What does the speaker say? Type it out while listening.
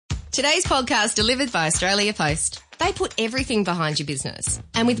Today's podcast delivered by Australia Post. They put everything behind your business.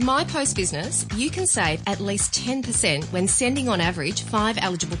 And with My Post Business, you can save at least 10% when sending on average 5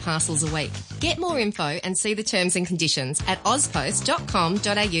 eligible parcels a week. Get more info and see the terms and conditions at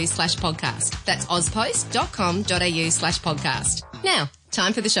ozpost.com.au/podcast. That's ozpost.com.au/podcast. Now,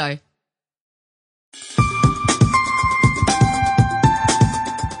 time for the show.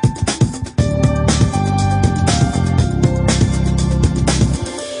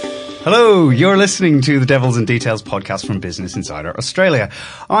 Hello, you're listening to the Devils and Details podcast from Business Insider Australia.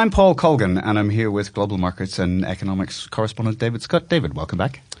 I'm Paul Colgan and I'm here with global markets and economics correspondent David Scott. David, welcome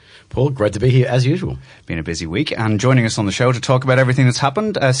back. Paul, great to be here as usual. Been a busy week, and joining us on the show to talk about everything that's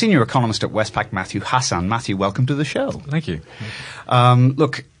happened, senior economist at Westpac, Matthew Hassan. Matthew, welcome to the show. Thank you.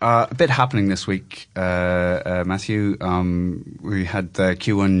 Look, a bit happening this week, Matthew. We had the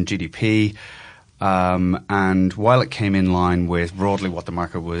Q1 GDP. And while it came in line with broadly what the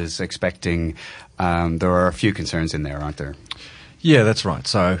market was expecting, there are a few concerns in there, aren't there? Yeah, that's right.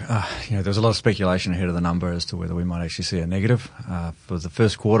 So, there was a lot of speculation ahead of the number as to whether we might actually see a negative. For the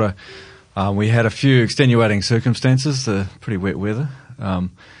first quarter, we had a few extenuating circumstances, pretty wet weather.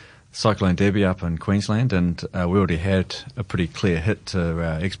 Cyclone Debbie up in Queensland, and we already had a pretty clear hit to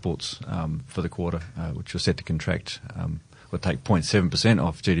our exports for the quarter, which was set to contract, or take 0.7%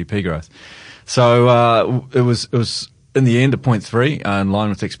 off GDP growth. So it was in the end a 0.3 in line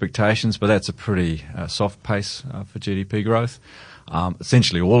with expectations, but that's a pretty soft pace for GDP growth.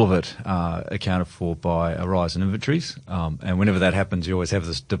 Essentially all of it accounted for by a rise in inventories. And whenever that happens, you always have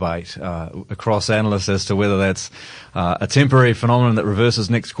this debate across analysts as to whether that's a temporary phenomenon that reverses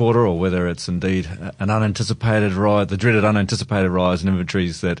next quarter or whether it's indeed an unanticipated rise, the dreaded unanticipated rise in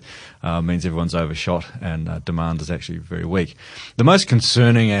inventories that means everyone's overshot and demand is actually very weak. The most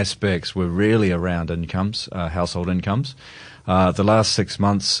concerning aspects were really around incomes, household incomes. The last 6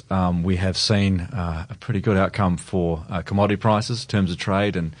 months, we have seen a pretty good outcome for commodity prices in terms of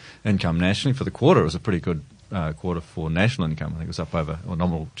trade and income nationally. For the quarter, it was a pretty good quarter for national income. I think it was up over, or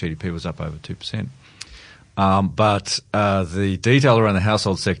nominal GDP was up over 2%. But the detail around the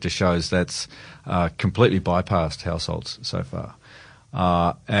household sector shows that's completely bypassed households so far.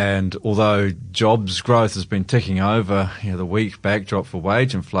 And although jobs growth has been ticking over, the weak backdrop for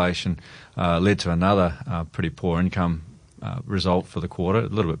wage inflation led to another pretty poor income result for the quarter, a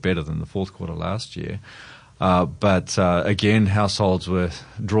little bit better than the fourth quarter last year. But again, households were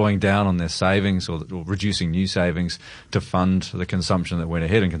drawing down on their savings or reducing new savings to fund the consumption that went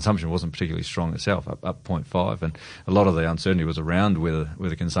ahead, and consumption wasn't particularly strong itself, up 0.5, and a lot of the uncertainty was around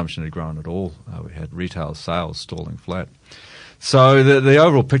whether consumption had grown at all. We had retail sales stalling flat. So the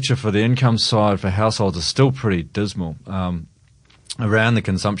overall picture for the income side for households is still pretty dismal. Around the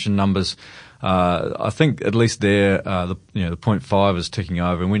consumption numbers, I think at least there, the 0.5 is ticking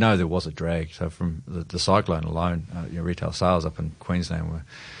over, and we know there was a drag. So from the cyclone alone, retail sales up in Queensland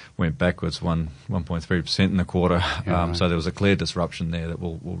went backwards 1.3% in the quarter. Right. So there was a clear disruption there that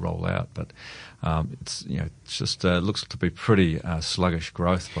will roll out. But it's just looks to be pretty sluggish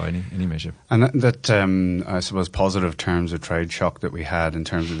growth by any measure. And that I suppose positive terms of trade shock that we had in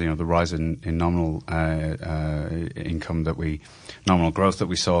terms of the rise in nominal income nominal growth that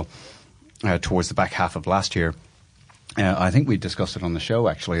we saw towards the back half of last year. I think we discussed it on the show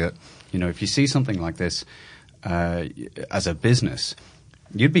actually that if you see something like this as a business,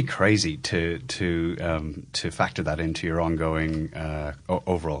 you'd be crazy to factor that into your ongoing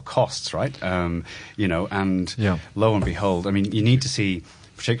overall costs, right? And lo and behold, I mean, you need to see,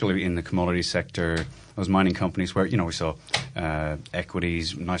 particularly in the commodity sector, those mining companies where we saw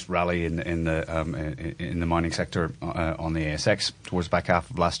equities, nice rally in the mining sector on the ASX towards the back half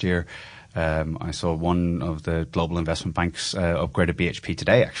of last year. I saw one of the global investment banks upgraded BHP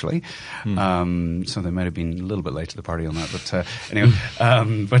today, actually. So they might have been a little bit late to the party on that. But anyway,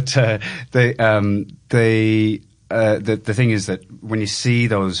 the thing is that when you see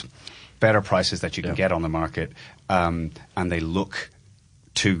those better prices that you can get on the market, and they look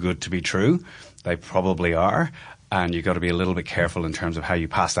too good to be true, they probably are. And you've got to be a little bit careful in terms of how you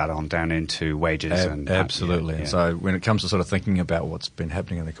pass that on down into wages. Absolutely. And so when it comes to sort of thinking about what's been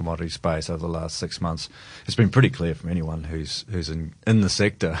happening in the commodity space over the last 6 months, it's been pretty clear from anyone who's in the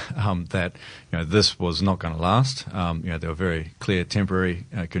sector that this was not going to last. There were very clear temporary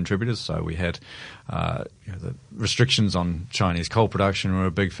contributors. So we had the restrictions on Chinese coal production were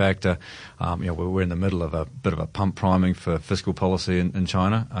a big factor. We're in the middle of a bit of a pump priming for fiscal policy in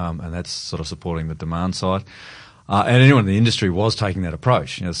China, and that's sort of supporting the demand side. And anyone in the industry was taking that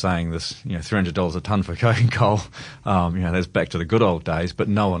approach, saying this, $300 a tonne for coking coal, that's back to the good old days. But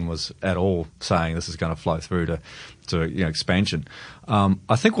no one was at all saying this is going to flow through to expansion.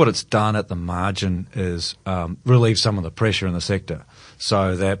 I think what it's done at the margin is relieve some of the pressure in the sector.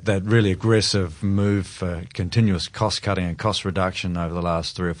 So that really aggressive move for continuous cost cutting and cost reduction over the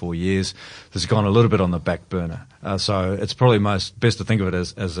last 3 or 4 years has gone a little bit on the back burner. So it's probably best to think of it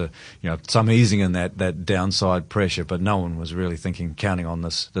as a some easing in that downside pressure, but no one was really counting on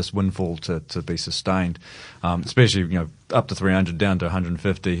this windfall to be sustained, especially up to 300, down to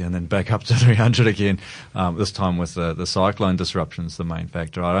 150, and then back up to 300 again. This time with the cyclone disruptions, the main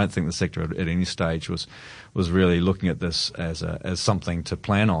factor. I don't think the sector at any stage was really looking at this as something to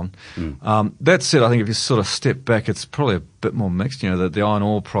plan on. That said, I think if you sort of step back, it's probably a bit more mixed. The iron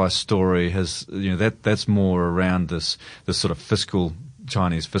ore price story has that's more around this sort of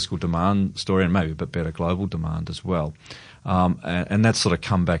Chinese fiscal demand story, and maybe a bit better global demand as well. And that's sort of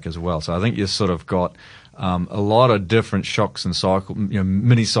come back as well. So I think you've sort of got a lot of different shocks and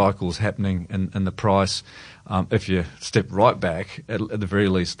mini cycles happening in the price. If you step right back, at the very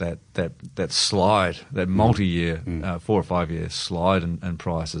least, that slide, that multi-year, 4 or 5 year slide in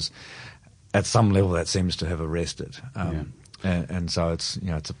prices, at some level that seems to have arrested. And so it's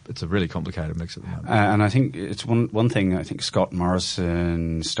a really complicated mix at the moment. And I think it's one thing I think Scott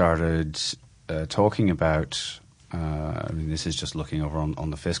Morrison started talking about. This is just looking over on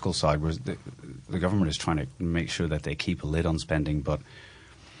the fiscal side, where the government is trying to make sure that they keep a lid on spending, but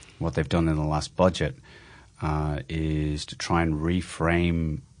what they've done in the last budget is to try and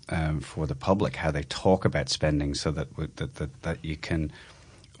reframe for the public how they talk about spending, so that you can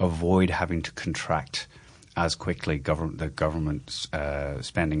avoid having to contract as quickly the government's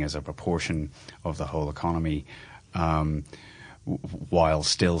spending as a proportion of the whole economy, while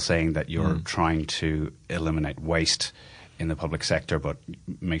still saying that you're trying to eliminate waste in the public sector, but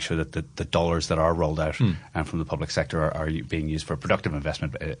make sure that the dollars that are rolled out and from the public sector are being used for productive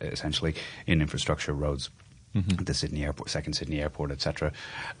investment, essentially in infrastructure, roads, the Sydney Airport, second Sydney Airport, etc.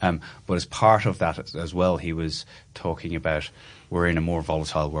 But as part of that as well, he was talking about we're in a more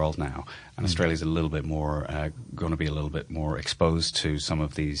volatile world now, and Australia's a little bit more going to be a little bit more exposed to some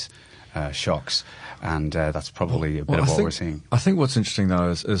of these shocks, and that's probably a bit of what we're seeing. I think what's interesting though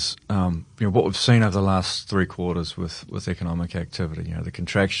is what we've seen over the last 3 quarters with economic activity. The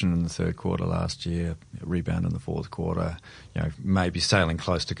contraction in the third quarter last year, rebound in the fourth quarter, maybe sailing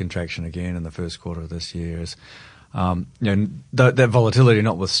close to contraction again in the first quarter of this year. Is that volatility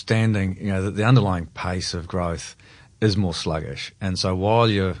notwithstanding, the underlying pace of growth is more sluggish, and so while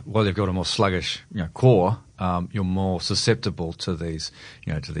you've got a more sluggish core, you're more susceptible to these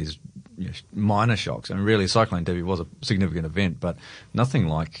minor shocks. And really, Cyclone Debbie was a significant event, but nothing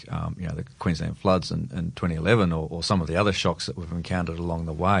like the Queensland floods in 2011 or some of the other shocks that we've encountered along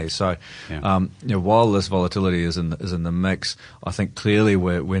the way. So while this volatility is in the mix, I think clearly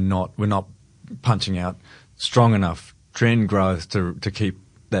we're not punching out strong enough trend growth to keep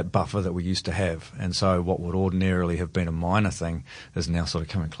that buffer that we used to have. And so what would ordinarily have been a minor thing is now sort of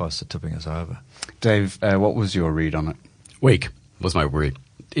coming close to tipping us over. Dave, what was your read on it? Weak was my read.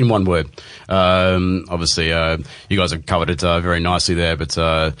 In one word. Obviously, you guys have covered it very nicely there, but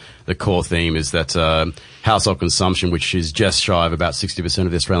the core theme is that household consumption, which is just shy of about 60%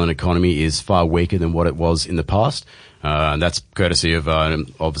 of the Australian economy, is far weaker than what it was in the past. And that's courtesy of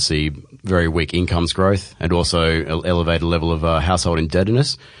obviously very weak incomes growth and also elevated level of household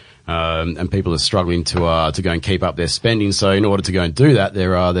indebtedness. And people are struggling to go and keep up their spending. So in order to go and do that,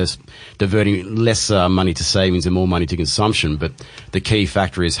 there's diverting less money to savings and more money to consumption. But the key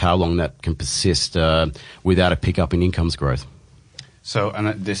factor is how long that can persist without a pickup in incomes growth. So,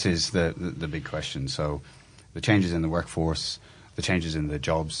 and this is the big question. So the changes in the workforce, the changes in the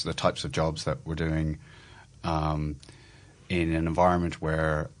jobs, the types of jobs that we're doing in an environment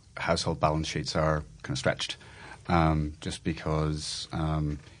where household balance sheets are kind of stretched just because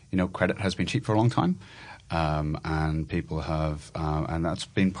credit has been cheap for a long time, and people have, and that's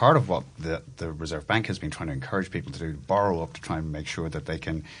been part of what the Reserve Bank has been trying to encourage people to do, borrow up to try and make sure that they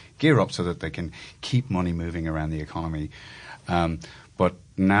can gear up so that they can keep money moving around the economy. But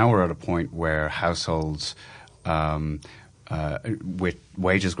now we're at a point where households, with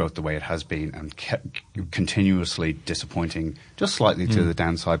wages growth the way it has been and continuously disappointing, just slightly to the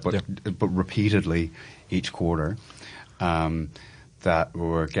downside, but repeatedly each quarter, that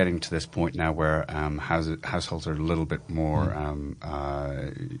we're getting to this point now where households are a little bit more,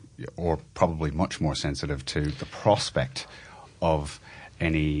 or probably much more sensitive to the prospect of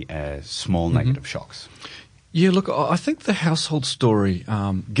any small negative shocks. Yeah, look, I think the household story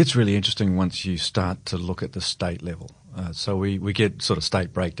gets really interesting once you start to look at the state level. So we get sort of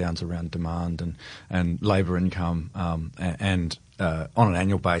state breakdowns around demand and labour income, and on an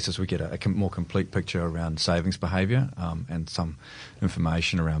annual basis we get a more complete picture around savings behaviour, and some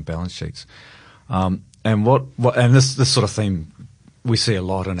information around balance sheets. And this sort of theme we see a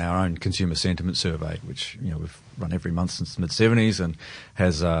lot in our own consumer sentiment survey, which we've run every month since the mid-70s and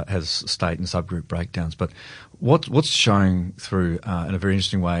has state and subgroup breakdowns. But what's showing through in a very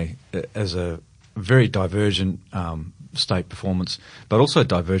interesting way as a very divergent state performance, but also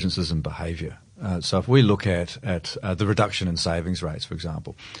divergences in behaviour. So if we look at the reduction in savings rates, for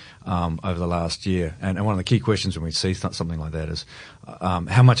example, over the last year, and one of the key questions when we see something like that is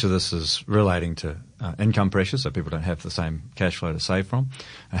how much of this is relating to income pressures, so people don't have the same cash flow to save from,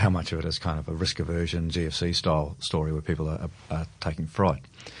 and how much of it is kind of a risk aversion, GFC style story where people are taking fright.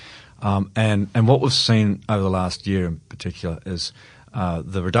 And what we've seen over the last year in particular is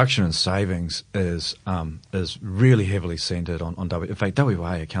the reduction in savings is really heavily centred on WA. In fact,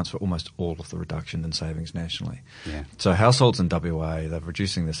 WA accounts for almost all of the reduction in savings nationally. Yeah. So households in WA, they're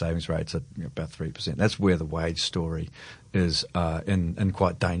reducing their savings rates at about 3%. That's where the wage story is in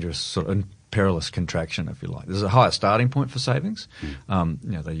quite dangerous, sort of perilous contraction, if you like. There's a higher starting point for savings.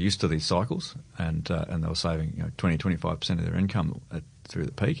 They're used to these cycles, and they were saving 20-25% of their income through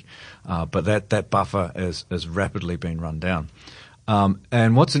the peak. But that buffer is rapidly being run down.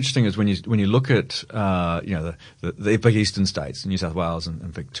 And what's interesting is when you look at the big eastern states, New South Wales and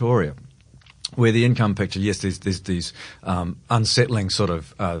Victoria, where the income picture, yes, there's these unsettling sort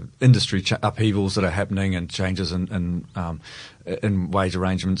of industry upheavals that are happening and changes in wage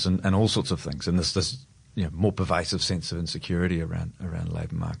arrangements and all sorts of things, and this more pervasive sense of insecurity around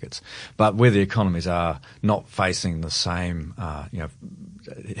labour markets. But where the economies are not facing the same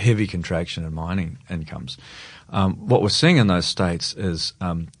heavy contraction in mining incomes, what we're seeing in those states is,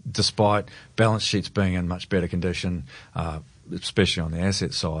 despite balance sheets being in much better condition, especially on the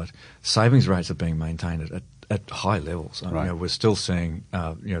asset side, savings rates are being maintained at high levels. Right. We're still seeing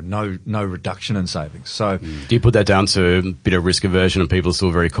no reduction in savings. So, do you put that down to a bit of risk aversion, and people are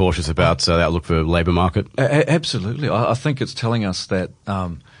still very cautious about the outlook for the labour market? Absolutely. I think it's telling us that,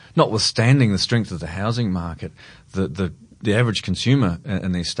 notwithstanding the strength of the housing market, the average consumer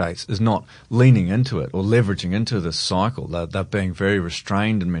in these states is not leaning into it or leveraging into this cycle. They're being very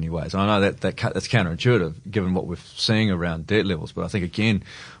restrained in many ways. I know that's counterintuitive given what we're seeing around debt levels, but I think, again,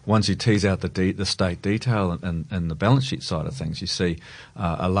 once you tease out the state detail and the balance sheet side of things, you see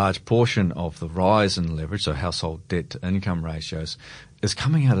a large portion of the rise in leverage, so household debt to income ratios, is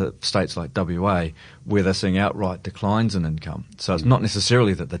coming out of states like WA where they're seeing outright declines in income. So it's not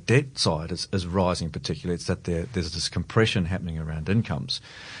necessarily that the debt side is rising particularly, it's that there's this compression happening around incomes.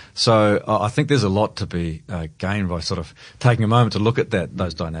 So I think there's a lot to be gained by sort of taking a moment to look at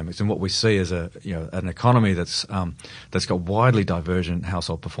those dynamics. And what we see is an economy that's got widely divergent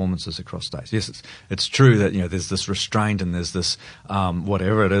household performances across states. Yes, it's true that there's this restraint and there's this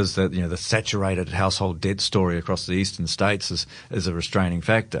whatever it is that the saturated household debt story across the eastern states is a restraining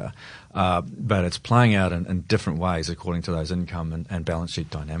factor. But it's playing out in different ways according to those income and balance sheet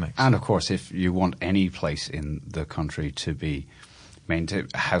dynamics. And of course, if you want any place in the country to be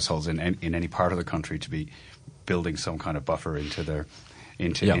households in any part of the country to be building some kind of buffer into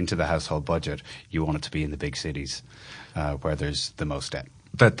the household budget, you want it to be in the big cities where there's the most debt.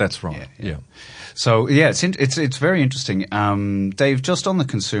 That's right. Yeah. So it's very interesting. Dave, just on the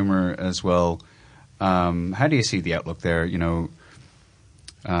consumer as well, how do you see the outlook there?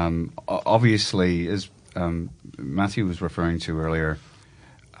 Obviously, as Matthew was referring to earlier,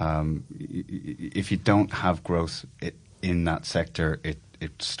 if you don't have growth in that sector, it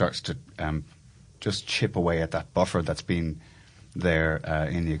starts to just chip away at that buffer that's been there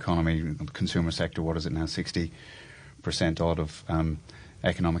in the economy. The consumer sector, what is it now, 60% odd of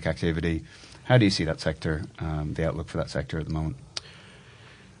economic activity. How do you see that sector, the outlook for that sector at the moment?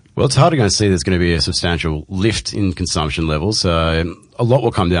 Well, it's hard to see there's going to be a substantial lift in consumption levels. A lot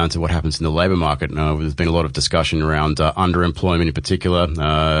will come down to what happens in the labour market. There's been a lot of discussion around underemployment in particular,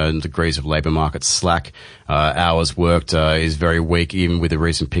 degrees of labour market slack. Hours worked is very weak, even with the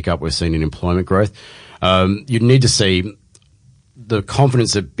recent pickup we've seen in employment growth. You'd need to see the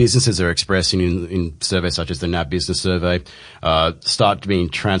confidence that businesses are expressing in surveys such as the NAB Business Survey start being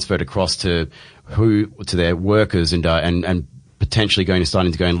transferred across to their workers and potentially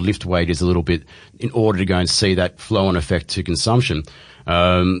starting to go and lift wages a little bit in order to go and see that flow-on effect to consumption.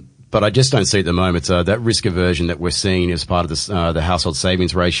 But I just don't see at the moment that risk aversion that we're seeing as part of this, the household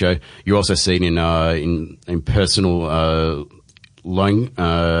savings ratio. You're also seeing in personal loan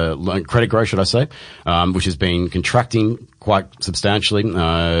credit growth, should I say, which has been contracting quite substantially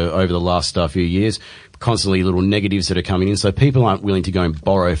over the last few years. constantly little negatives that are coming in. So people aren't willing to go and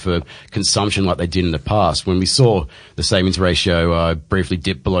borrow for consumption like they did in the past. When we saw the savings ratio briefly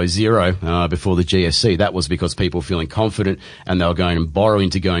dip below zero before the GFC, that was because people were feeling confident and they were going and borrowing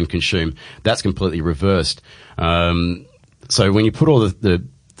to go and consume. That's completely reversed. So when you put all the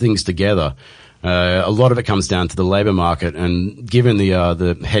things together, a lot of it comes down to the labour market, and given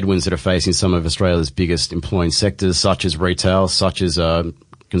the headwinds that are facing some of Australia's biggest employing sectors, such as retail, such as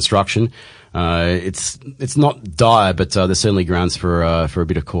construction, it's not dire, but there's certainly grounds for a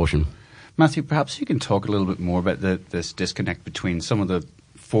bit of caution. Matthew, perhaps you can talk a little bit more about this disconnect between some of the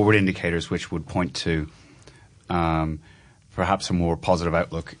forward indicators which would point to perhaps a more positive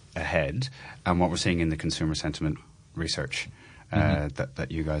outlook ahead, and what we're seeing in the consumer sentiment research that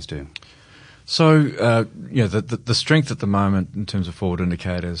you guys do. So, the strength at the moment in terms of forward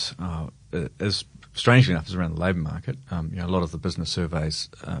indicators is, strangely enough, is around the labour market. A lot of the business surveys,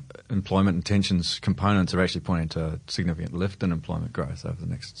 employment intentions components are actually pointing to a significant lift in employment growth over the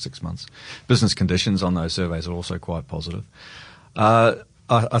next 6 months. Business conditions on those surveys are also quite positive.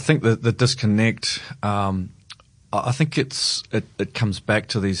 I think that the disconnect, I think it comes back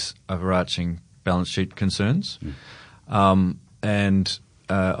to these overarching balance sheet concerns.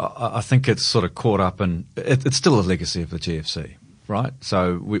 I think it's sort of caught up in it's still a legacy of the GFC, right?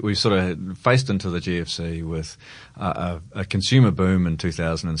 So we sort of faced into the GFC with a consumer boom in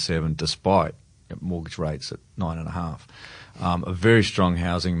 2007, despite mortgage rates at 9.5%, a very strong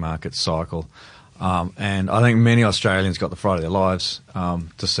housing market cycle, and I think many Australians got the fright of their lives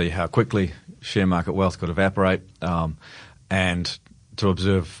to see how quickly share market wealth could evaporate, and to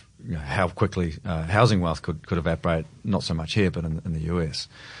observe how quickly housing wealth could evaporate, not so much here, but in the US.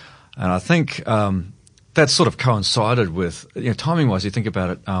 And I think that sort of coincided with, timing-wise, you think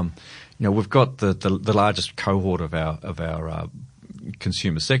about it, we've got the largest cohort of our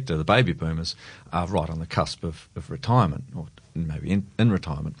consumer sector, the baby boomers, are right on the cusp of retirement, or maybe in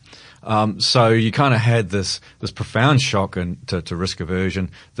retirement. So you kind of had this profound shock to risk aversion,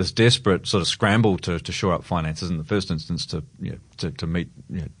 this desperate sort of scramble to shore up finances in the first instance to meet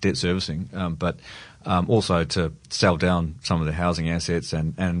debt servicing, but also to sell down some of the housing assets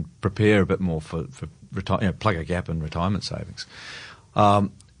and prepare a bit more for plug a gap in retirement savings.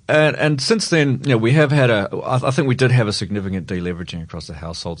 And since then, we have had I think we did have a significant deleveraging across the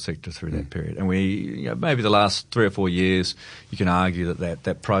household sector through that period. And we, maybe the last 3 or 4 years, you can argue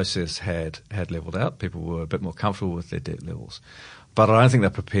that process had leveled out. People were a bit more comfortable with their debt levels. But I don't think they're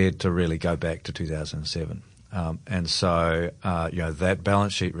prepared to really go back to 2007. And so, that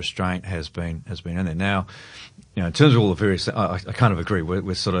balance sheet restraint has been in there. Now, in terms of all the various, I kind of agree.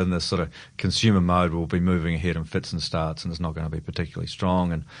 We're sort of in this sort of consumer mode. We'll be moving ahead in fits and starts, and it's not going to be particularly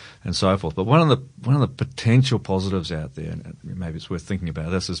strong, and so forth. But one of the potential positives out there, and maybe it's worth thinking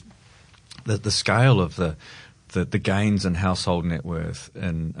about this, is the scale of the gains in household net worth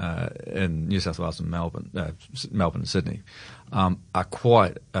in New South Wales and Melbourne and Sydney are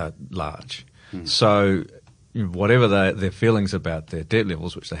quite large. So, whatever their feelings about their debt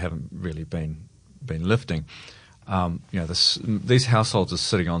levels, which they haven't really been lifting, these households are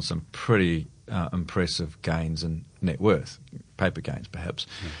sitting on some pretty impressive gains in net worth, paper gains perhaps,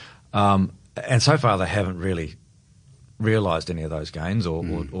 and so far they haven't really realised any of those gains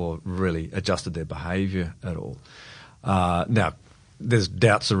or really adjusted their behaviour at all. Now, there's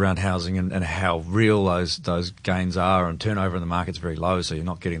doubts around housing and how real those gains are, and turnover in the market's very low, so you're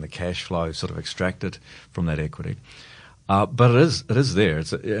not getting the cash flow sort of extracted from that equity. But it is there.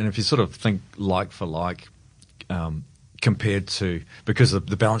 And if you sort of think like for like, compared to, because the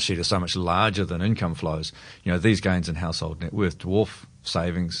balance sheet is so much larger than income flows, these gains in household net worth dwarf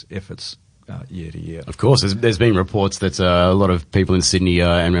savings efforts year to year. Of course, there's been reports that a lot of people in Sydney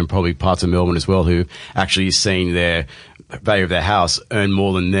and probably parts of Melbourne as well, who actually seen their value of their house earn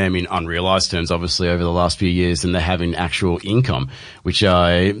more than them in unrealised terms, obviously, over the last few years than they have in actual income, which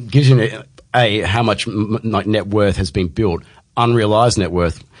gives you how much net worth has been built, unrealised net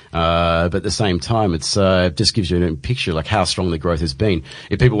worth. But at the same time, it's just gives you a picture like how strong the growth has been.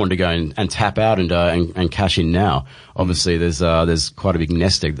 If people want to go and tap out and cash in now, obviously there's quite a big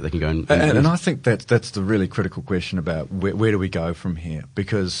nest egg that they can go and I think that's the really critical question about where do we go from here,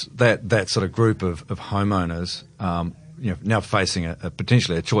 because that sort of group of homeowners, now facing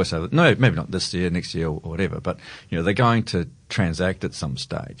potentially a choice over, no, maybe not this year, next year, or whatever, but they're going to transact at some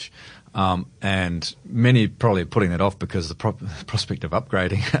stage. And many probably are putting that off because the prospect of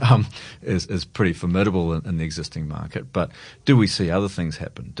upgrading is pretty formidable in the existing market. But do we see other things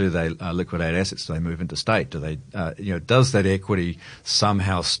happen? Do they liquidate assets? Do they move into state? Do they, does that equity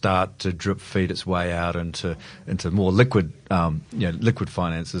somehow start to drip feed its way out into more liquid, liquid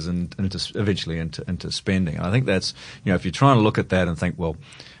finances and eventually into spending? And I think that's, if you're trying to look at that and think, well,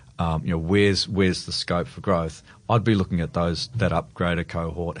 where's the scope for growth? I'd be looking at that upgraded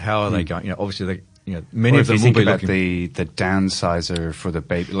cohort. How are they going? Obviously, many of them will be looking. The downsizer for the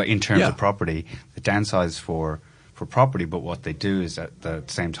baby, like in terms of property, the downsize for property, but what they do is at the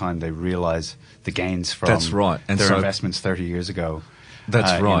same time they realise the gains from their investments 30 years ago.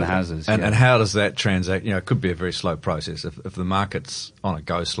 That's right. In houses, and how does that transact? It could be a very slow process if the market's on a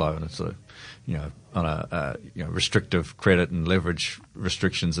go slow and it's sort of, on a restrictive credit and leverage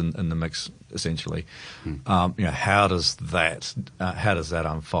restrictions in the mix, essentially. How does that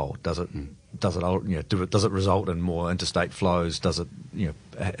unfold? Does it result in more interstate flows? Does it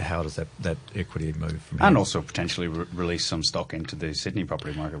how does that equity move from here? And also potentially release some stock into the Sydney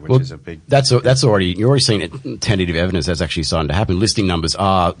property market, which is a big. That's already, you're already seeing it, tentative evidence that's actually starting to happen. Listing numbers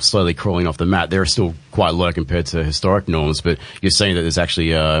are slowly crawling off the mat. They're still quite low compared to historic norms, but you're seeing that there's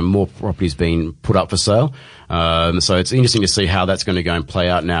actually more properties being put up for sale. So it's interesting to see how that's going to go and play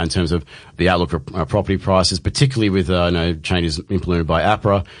out now in terms of the outlook for property prices, particularly with changes implemented by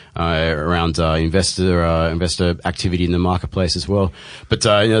APRA around investor activity in the marketplace as well. But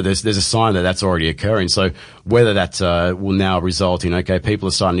there's a sign that that's already occurring. So whether that will now result in people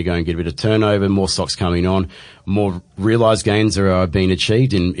are starting to go and get a bit of turnover, more stocks coming on, more realised gains are being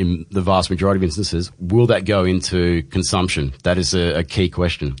achieved in the vast majority of instances. Will that go into consumption? That is a key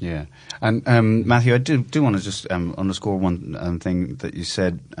question. Yeah. And Matthew, I do want to just underscore one thing that you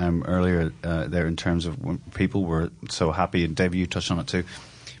said earlier there in terms of when people were so happy, and David, you touched on it too.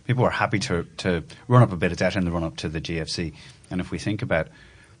 People were happy to run up a bit of debt in the run-up to the GFC. And if we think about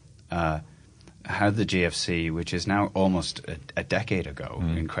how the GFC, which is now almost a decade ago,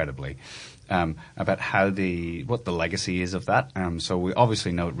 incredibly, about what the legacy is of that. So we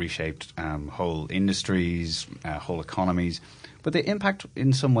obviously know it reshaped whole industries, whole economies. But the impact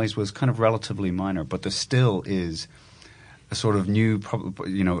in some ways was kind of relatively minor, but there still is a sort of new,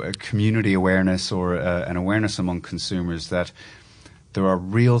 a community awareness or an awareness among consumers that there are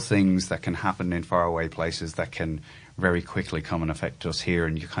real things that can happen in faraway places that can very quickly come and affect us here,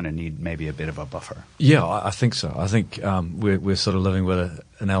 and you kind of need maybe a bit of a buffer. Yeah, I think so. I think we're sort of living with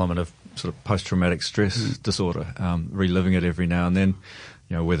an element of sort of post-traumatic stress disorder, reliving it every now and then,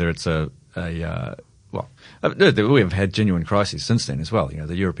 whether it's we have had genuine crises since then as well.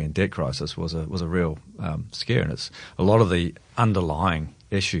 The European debt crisis was a real scare, and it's a lot of the underlying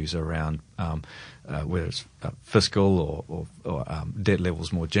issues around whether it's fiscal or debt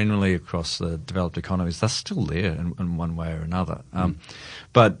levels more generally across the developed economies. They're still there in one way or another.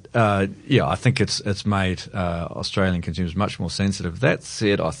 But I think it's made Australian consumers much more sensitive. That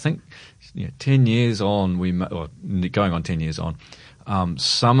said, I think 10 years on, going on 10 years on.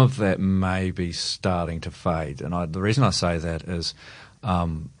 Some of that may be starting to fade, and the reason I say that is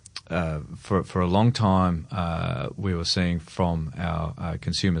for a long time we were seeing from our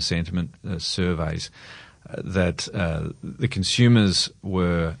consumer sentiment surveys that the consumers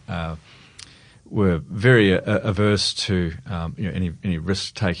were very averse to any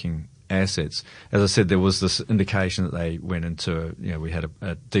risk-taking assets. As I said, there was this indication that they went into we had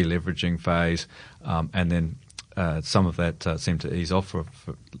a deleveraging phase, and then some of that seemed to ease off for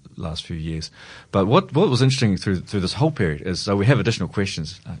the last few years. But what was interesting through this whole period is, so we have additional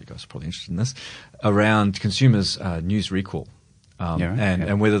questions, you guys are probably interested in this, around consumers' news recall.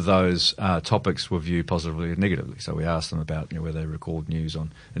 And whether those topics were viewed positively or negatively. So we asked them about whether they recalled news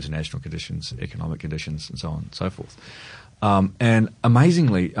on international conditions, economic conditions, and so on and so forth. And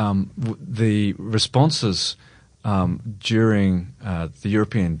amazingly, the responses during the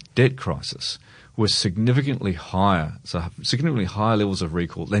European debt crisis were significantly higher levels of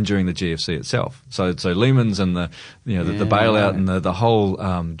recall than during the GFC itself. So Lehman's and the bailout and the whole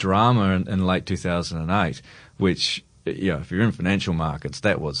drama in late 2008, which if you're in financial markets,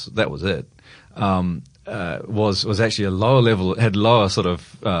 that was it. Was actually a lower level. It had lower sort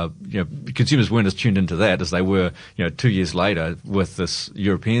of consumers weren't as tuned into that as they were 2 years later with this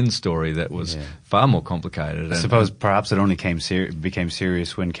European story that was far more complicated. I suppose perhaps it only became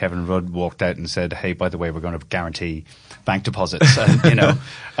serious when Kevin Rudd walked out and said, "Hey, by the way, we're going to guarantee bank deposits," and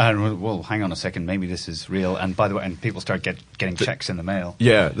well, hang on a second, maybe this is real. And by the way, and people start getting checks in the mail.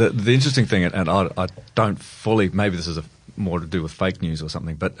 Yeah, the interesting thing, and I don't fully. Maybe this is more to do with fake news or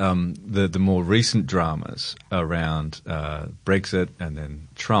something, but the more recent dramas around Brexit and then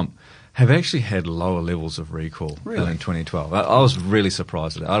Trump have actually had lower levels of recall than in 2012. I was really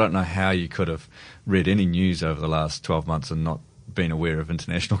surprised at that. I don't know how you could have read any news over the last 12 months and not been aware of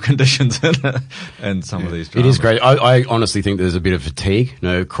international conditions and some of these dramas. It is great. I honestly think there's a bit of fatigue,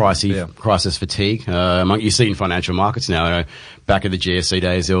 crisis fatigue. You see in financial markets now. Back in the GFC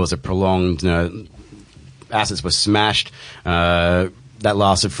days, there was a prolonged, assets were smashed. That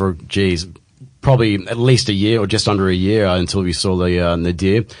lasted for, probably at least a year or just under a year until we saw the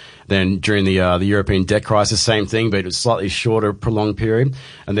nadir. Then during the European debt crisis, same thing, but it was slightly shorter, prolonged period.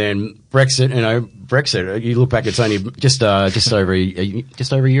 And then Brexit, you look back, it's only just over a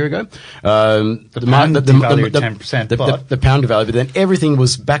year ago. The pound devalued 10%. The pound devalued, but then everything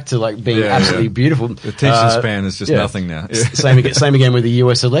was back to like being absolutely beautiful. The attention span is just nothing now. Same again with the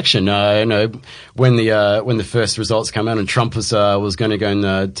US election. When the first results come out and Trump was going to go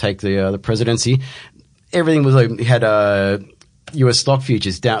and take the presidency, everything was like, he had US stock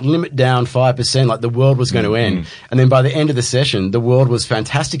futures limit down 5%, like the world was going to end. And then by the end of the session, the world was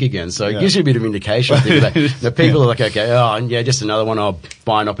fantastic again. So it gives you a bit of indication. That people are like, okay, just another one. I'll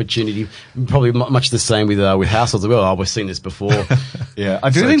buy an opportunity. Probably much the same with households as well. We've seen this before. I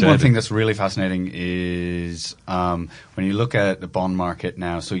do think one thing that's really fascinating is when you look at the bond market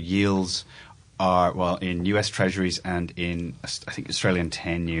now, so yields are, in US Treasuries and in, I think, Australian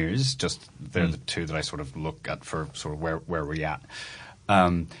 10 years, just they're the two that I sort of look at for sort of where we're at.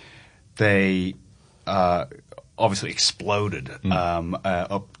 They obviously exploded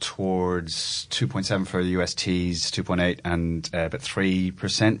up towards 2.7 for the USTs, 2.8 and about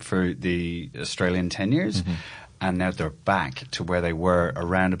 3% for the Australian 10 years. And now they're back to where they were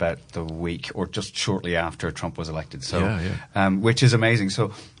around about the week or just shortly after Trump was elected. So, which is amazing.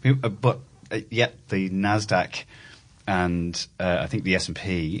 So, but yet the NASDAQ and I think the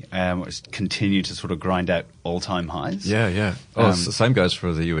S&P continue to sort of grind out all-time highs. The same goes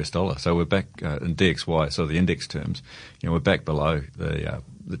for the US dollar. So we're back in DXY, so the index terms, we're back below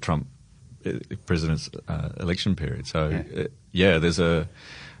the Trump president's election period. So there's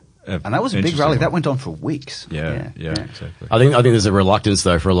and that was a big rally. That went on for weeks. Exactly. I think there's a reluctance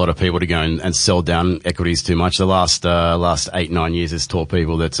though for a lot of people to go and sell down equities too much. The last 8-9 years has taught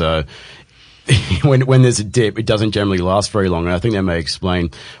people that when there's a dip, it doesn't generally last very long. And I think that may explain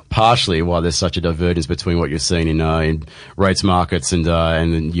partially why there's such a divergence between what you're seeing in rates markets and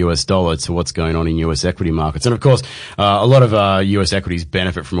the US dollar to what's going on in US equity markets. And of course, a lot of US equities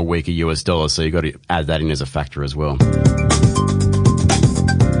benefit from a weaker US dollar, so you've got to add that in as a factor as well.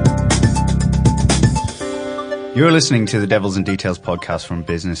 You're listening to the Devils in Details podcast from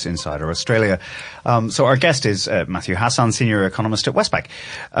Business Insider Australia. So our guest is Matthew Hassan, Senior Economist at Westpac.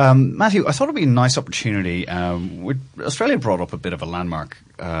 Matthew, I thought it would be a nice opportunity. Australia brought up a bit of a landmark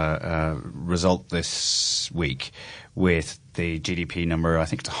result this week with the GDP number. I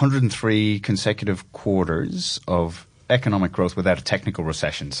think it's 103 consecutive quarters of economic growth without a technical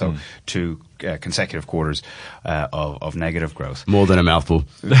recession. So 2 consecutive quarters of negative growth. More than a mouthful.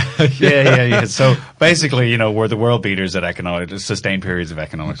 Yeah. So basically, we're the world beaters at sustained periods of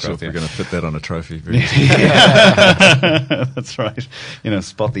economic growth. We're going to put that on a trophy. That's right.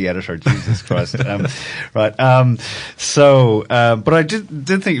 Spot the editor. Jesus Christ. Right. But I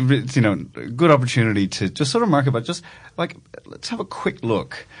did think it's, a good opportunity to just sort of mark about just like, let's have a quick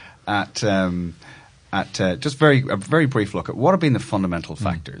look at just a very brief look at what have been the fundamental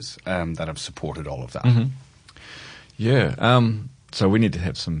factors that have supported all of that. So we need to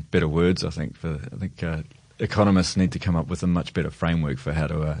have some better words, I think. Economists need to come up with a much better framework for how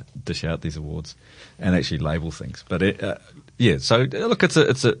to dish out these awards and actually label things. But so look, it's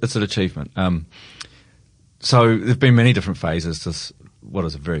an achievement. So there've been many different phases to what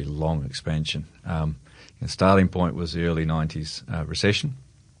is a very long expansion. The starting point was the early 90s recession.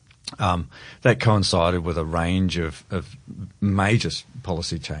 That coincided with a range of major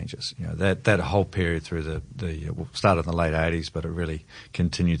policy changes. That whole period through started in the late 80s, but it really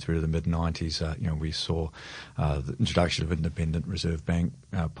continued through the mid 90s. We saw the introduction of independent Reserve Bank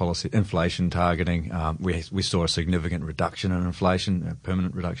policy, inflation targeting. We saw a significant reduction in inflation, a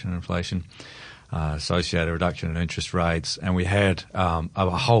permanent reduction in inflation. Associated reduction in interest rates, and we had a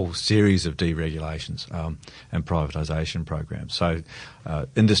whole series of deregulations and privatisation programs. So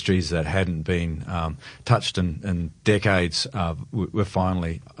industries that hadn't been touched in decades were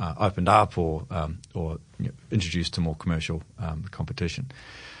finally opened up or introduced to more commercial competition.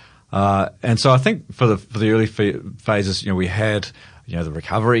 And so I think for the early phases, we had the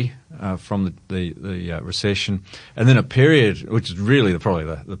recovery from the recession, and then a period which is really probably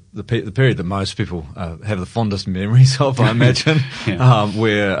the period that most people have the fondest memories of, I imagine,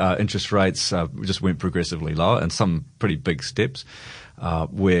 where interest rates just went progressively lower, and some pretty big steps,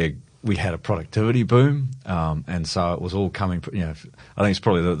 where we had a productivity boom, and so it was all coming. You know, I think it's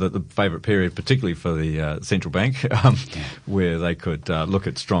probably the favourite period, particularly for the central bank, where they could look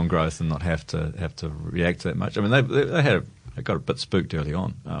at strong growth and not have to react to that much. I mean, they got a bit spooked early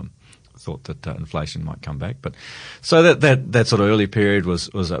on. Thought that inflation might come back, but so that sort of early period was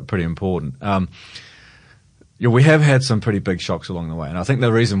pretty important. We have had some pretty big shocks along the way, and I think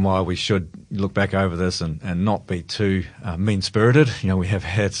the reason why we should look back over this and not be too mean-spirited, we have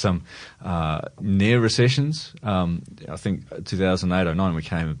had some near recessions. I think 2008-09 we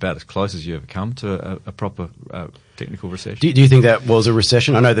came about as close as you ever come to a proper technical recession. Do you think that was a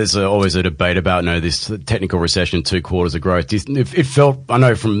recession? I know there's always a debate about this technical recession, 2 quarters of growth. It felt, I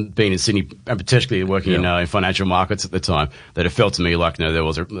know from being in Sydney and particularly working in financial markets at the time, that it felt to me like there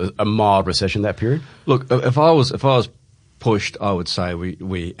was a mild recession that period. Look, if I was pushed, I would say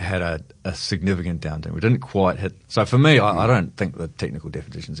we had a significant downturn. We didn't quite hit. So for me, I don't think the technical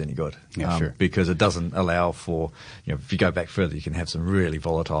definition is any good. Yeah, sure. Because it doesn't allow for, if you go back further, you can have some really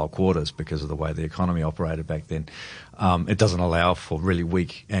volatile quarters because of the way the economy operated back then. It doesn't allow for really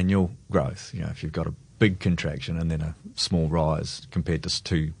weak annual growth. If you've got a big contraction and then a small rise compared to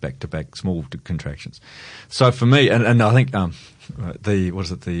 2 back-to-back small contractions. So for me, and I think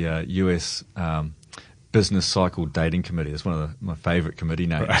the US Business Cycle Dating Committee is one of my favourite committee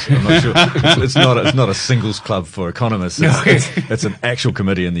names. Right. I'm not sure. It's not a singles club for economists. It's an actual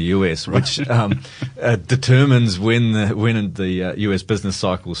committee in the US which determines when the US business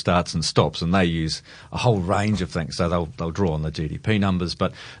cycle starts and stops, and they use a whole range of things. So they'll draw on the GDP numbers,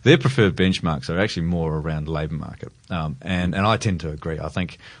 but their preferred benchmarks are actually more around the labour market. And I tend to agree. I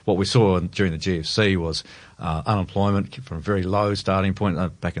think what we saw during the GFC was unemployment from a very low starting point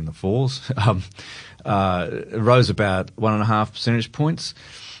back in the 4s. Rose about 1.5 percentage points.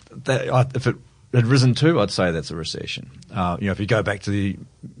 If it had risen 2, I'd say that's a recession. If you go back to the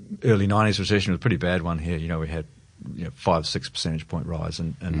early 90s recession, it was a pretty bad one here. We had 5-6 percentage point rise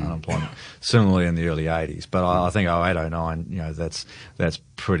in unemployment. Similarly in the early 80s, but I think 08-09, that's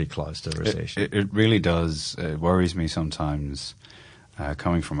pretty close to a recession. It really does. It worries me sometimes,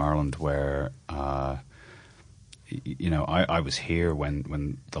 coming from Ireland, where I was here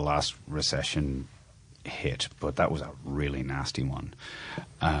when the last recession hit, but that was a really nasty one.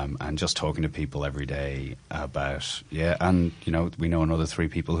 And just talking to people every day about, and we know another 3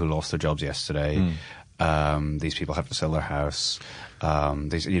 people who lost their jobs yesterday. These people have to sell their house.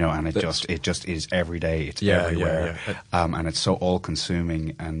 And it just is every day. It's everywhere. And it's so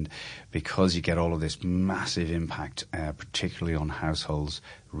all-consuming. And because you get all of this massive impact, particularly on households,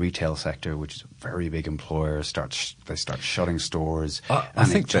 retail sector, which is a very big employer, they start shutting stores. I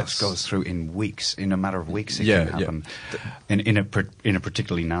think it just goes through in a matter of weeks. It can happen in a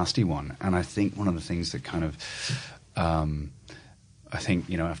particularly nasty one. And I think one of the things that kind of, after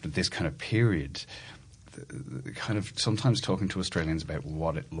this kind of period, kind of sometimes talking to Australians about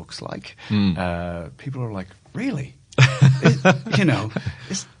what it looks like, people are like, really? Is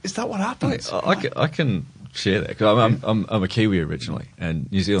that what happens? I can share that, 'cause I'm a Kiwi originally, and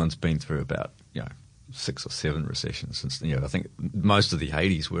New Zealand's been through about 6 or 7 recessions since. I think most of the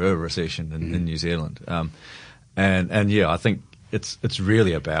 80s were a recession in New Zealand, and I think it's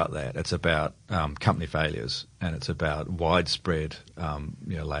really about that. It's about company failures, and it's about widespread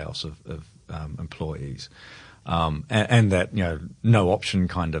layoffs of employees. And that no option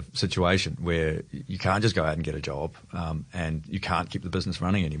kind of situation where you can't just go out and get a job, and you can't keep the business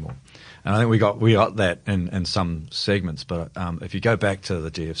running anymore. And I think we got that in some segments, but if you go back to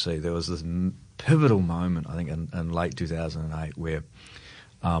the GFC, there was this pivotal moment, I think, in late 2008 where,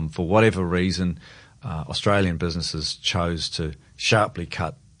 for whatever reason, Australian businesses chose to sharply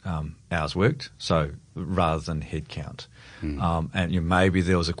cut hours worked, so rather than headcount. And maybe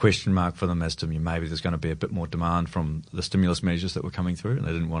there was a question mark for them as to maybe there's going to be a bit more demand from the stimulus measures that were coming through, and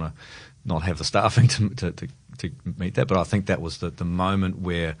they didn't want to not have the staffing to meet that. But I think that was the moment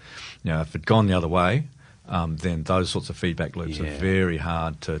where, if it had gone the other way, then those sorts of feedback loops are very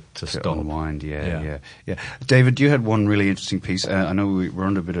hard to stop. Unwind, yeah. David, you had one really interesting piece. I know we're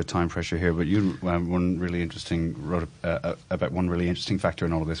under a bit of time pressure here, but you wrote about one really interesting factor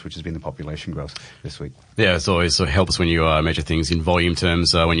in all of this, which has been the population growth this week. Yeah, it always sort of helps when you measure things in volume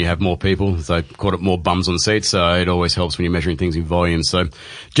terms. When you have more people, so I called it more bums on seats. It always helps when you're measuring things in volume. So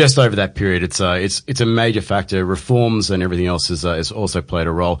just over that period, it's a major factor. Reforms and everything else has also played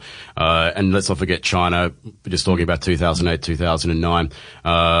a role. And let's not forget China. We're just talking about 2008, 2009.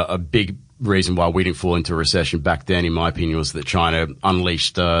 A big reason why we didn't fall into a recession back then, in my opinion, was that China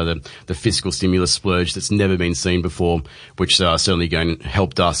unleashed the fiscal stimulus splurge that's never been seen before, which certainly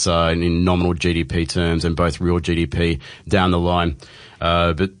helped us in nominal GDP terms and both real GDP down the line.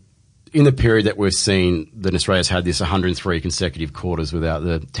 But in the period that we've seen that Australia's had this 103 consecutive quarters without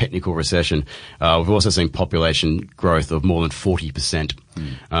the technical recession, we've also seen population growth of more than 40%.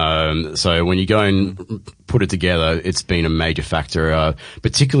 So when you go and put it together, it's been a major factor,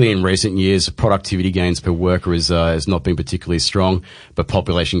 particularly in recent years. Productivity gains per worker has not been particularly strong, but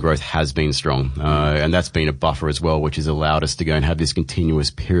population growth has been strong. And that's been a buffer as well, which has allowed us to go and have this continuous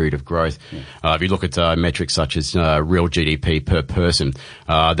period of growth. If you look at metrics such as real GDP per person,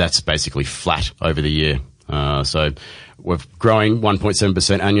 that's basically flat over the year. So we're growing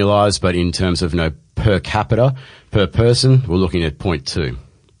 1.7% annualized, but in terms of per capita, per person, we're looking at 0.2.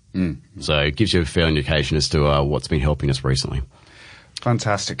 So it gives you a fair indication as to what's been helping us recently.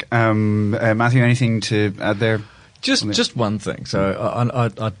 Fantastic. Matthew, anything to add there? Just one thing. So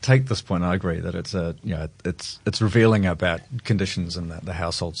I take this point. I agree that it's revealing about conditions in the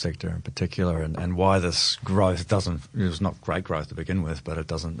household sector in particular, and why this growth it was not great growth to begin with, but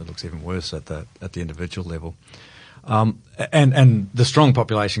it looks even worse at the individual level. And the strong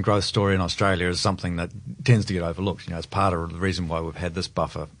population growth story in Australia is something that tends to get overlooked. It's part of the reason why we've had this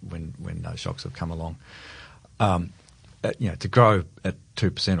buffer when shocks have come along. To grow at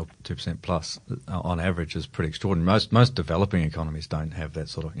 2% or 2% plus on average is pretty extraordinary. Most developing economies don't have that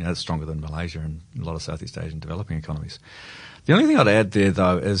sort of, it's stronger than Malaysia and a lot of Southeast Asian developing economies. The only thing I'd add there,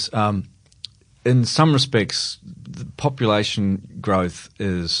 though, is in some respects, the population growth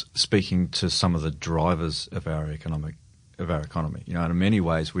is speaking to some of the drivers of our economy. And in many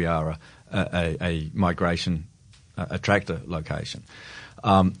ways, we are a migration attractor location.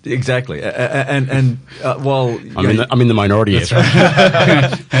 Exactly. And while I'm in the minority here.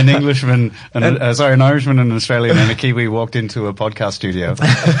 Right. An Englishman, an Irishman and an Australian and a Kiwi walked into a podcast studio.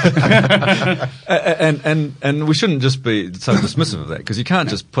 and we shouldn't just be so dismissive of that, because you can't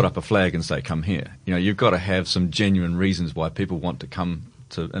just put up a flag and say, come here. You've got to have some genuine reasons why people want to come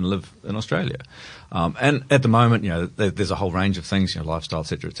and live in Australia. And at the moment, there's a whole range of things, lifestyle, et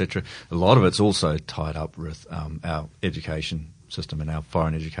cetera, et cetera. A lot of it's also tied up with our education system and our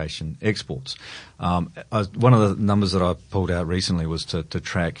foreign education exports. One of the numbers that I pulled out recently was to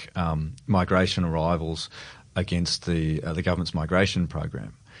track migration arrivals against the government's migration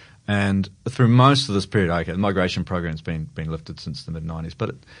program. And through most of this period, the migration program's been lifted since the mid-90s,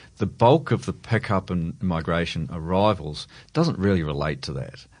 but the bulk of the pickup in migration arrivals doesn't really relate to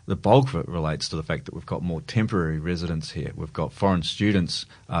that. The bulk of it relates to the fact that we've got more temporary residents here. We've got foreign students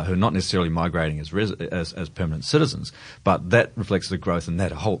who are not necessarily migrating as permanent citizens, but that reflects the growth in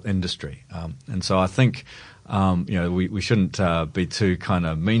that whole industry. And so I think we shouldn't be too kind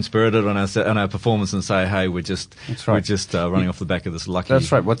of mean-spirited on our performance and say, hey, we're just running off the back of this lucky.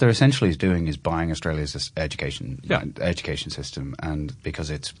 That's right. What they're essentially doing is buying Australia's education system, and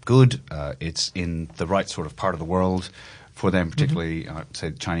because it's good, it's in the right sort of part of the world. For them, particularly,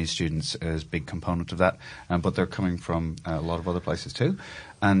 say Chinese students is a big component of that, but they're coming from a lot of other places too.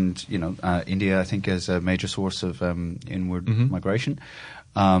 And, India, I think, is a major source of inward migration.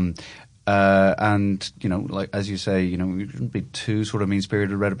 And, like as you say, we shouldn't be too sort of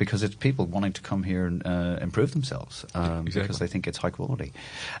mean-spirited about it, because it's people wanting to come here and improve themselves because they think it's high quality.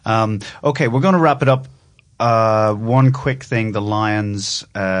 Okay, we're going to wrap it up. One quick thing, the Lions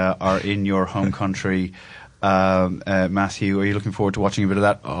are in your home country. Matthew, are you looking forward to watching a bit of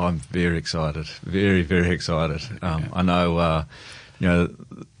that? Oh, I'm very excited. Very, very excited. I know,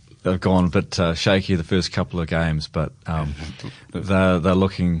 they've gone a bit shaky the first couple of games, but they're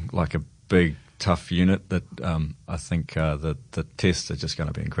looking like a big, tough unit that I think the tests are just going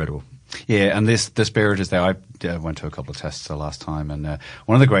to be incredible. Yeah, and the spirit is there. I went to a couple of tests the last time, and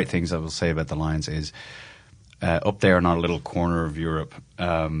one of the great things I will say about the Lions is up there in our little corner of Europe,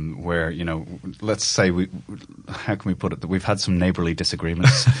 where, let's say how can we put it, that we've had some neighbourly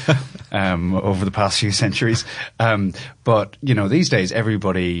disagreements over the past few centuries. But, these days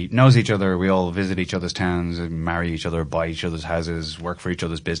everybody knows each other. We all visit each other's towns and marry each other, buy each other's houses, work for each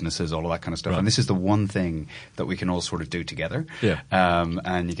other's businesses, all of that kind of stuff. Right. And this is the one thing that we can all sort of do together. Yeah.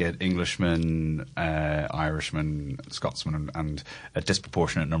 And you get Englishmen, Irishmen, Scotsmen, and a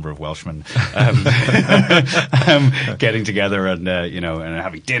disproportionate number of Welshmen getting together and and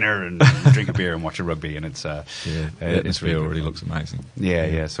having dinner and drink a beer and watch a rugby, and it's it's really already looks amazing.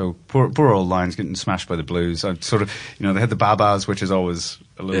 Yeah. So poor old Lions getting smashed by the Blues. I sort of they had the Babas, which is always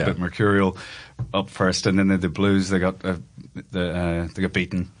a little bit mercurial, up first, and then the Blues they got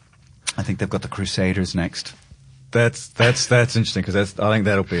beaten. I think they've got the Crusaders next. That's interesting, because I think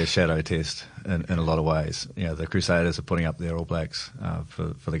that'll be a shadow test in a lot of ways. The Crusaders are putting up their All Blacks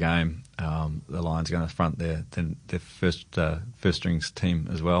for the game. The Lions are going to front their first strings team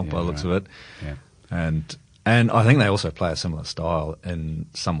as well, by the looks of it. Yeah. And I think they also play a similar style in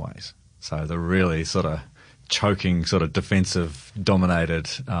some ways. So the really sort of choking, sort of defensive dominated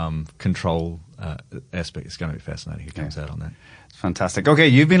control aspect is going to be fascinating. Who comes out on that? Fantastic. Okay,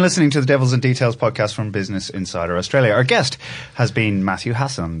 you've been listening to the Devils in Details podcast from Business Insider Australia. Our guest has been Matthew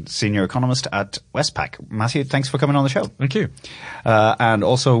Hassan, Senior Economist at Westpac. Matthew, thanks for coming on the show. Thank you. And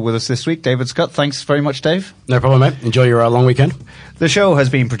also with us this week, David Scott. Thanks very much, Dave. No problem, mate. Enjoy your long weekend. The show has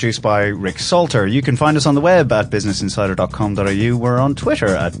been produced by Rick Salter. You can find us on the web at businessinsider.com.au. We're on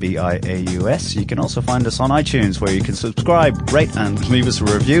Twitter at BIAUS. You can also find us on iTunes, where you can subscribe, rate, and leave us a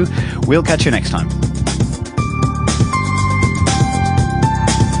review. We'll catch you next time.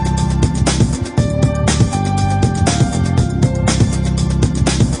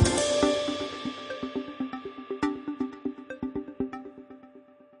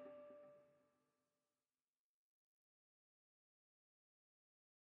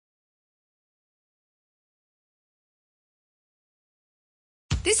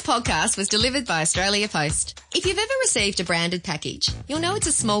 This podcast was delivered by Australia Post. If you've ever received a branded package, you'll know it's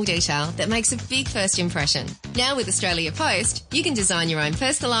a small detail that makes a big first impression. Now with Australia Post, you can design your own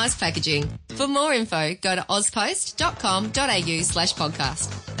personalised packaging. For more info, go to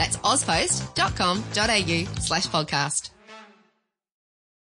ozpost.com.au/podcast. That's ozpost.com.au/podcast.